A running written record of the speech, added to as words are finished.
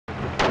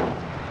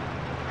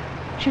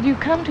Should you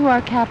come to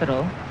our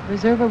capital,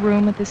 reserve a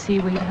room at the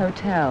Seaweed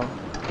Hotel.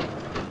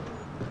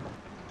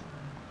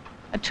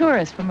 A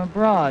tourist from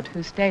abroad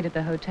who stayed at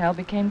the hotel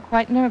became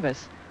quite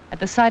nervous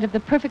at the sight of the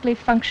perfectly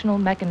functional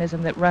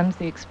mechanism that runs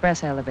the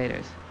express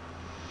elevators.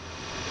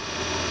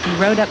 He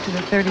rode up to the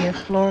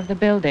 30th floor of the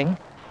building,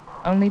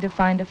 only to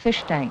find a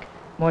fish tank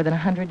more than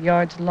 100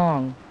 yards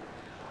long,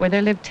 where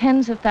there lived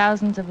tens of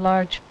thousands of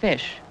large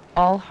fish,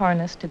 all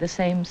harnessed to the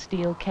same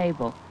steel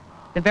cable,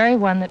 the very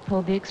one that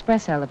pulled the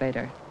express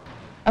elevator.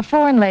 A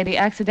foreign lady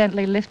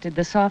accidentally lifted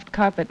the soft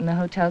carpet in the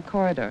hotel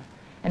corridor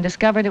and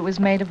discovered it was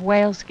made of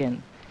whale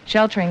skin,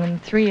 sheltering in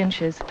 3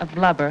 inches of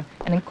blubber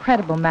an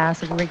incredible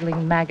mass of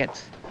wriggling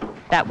maggots.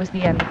 That was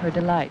the end of her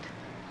delight.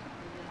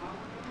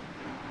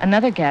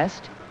 Another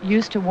guest,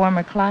 used to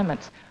warmer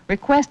climates,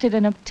 requested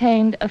and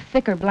obtained a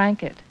thicker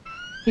blanket.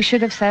 He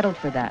should have settled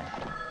for that.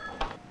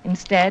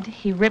 Instead,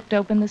 he ripped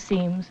open the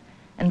seams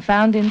and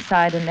found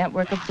inside a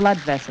network of blood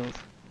vessels,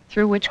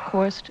 through which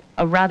coursed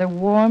a rather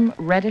warm,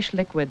 reddish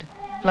liquid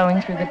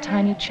flowing through the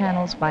tiny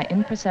channels by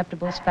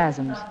imperceptible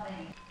spasms.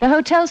 The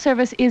hotel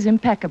service is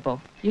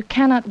impeccable. You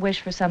cannot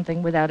wish for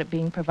something without it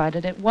being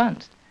provided at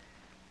once.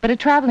 But a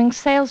traveling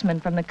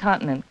salesman from the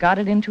continent got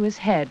it into his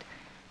head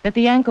that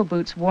the ankle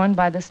boots worn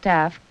by the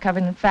staff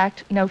covered in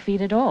fact no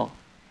feet at all.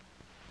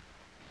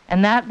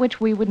 And that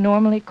which we would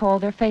normally call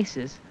their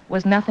faces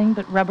was nothing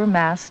but rubber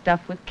masks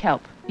stuffed with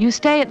kelp. You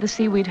stay at the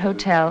Seaweed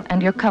Hotel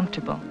and you're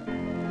comfortable.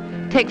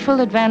 Take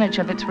full advantage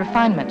of its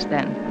refinements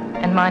then,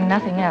 and mind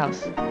nothing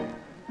else.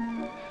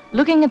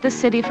 Looking at the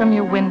city from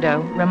your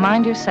window,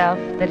 remind yourself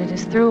that it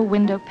is through a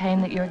window pane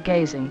that you're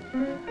gazing,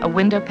 a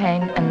window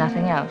pane and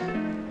nothing else.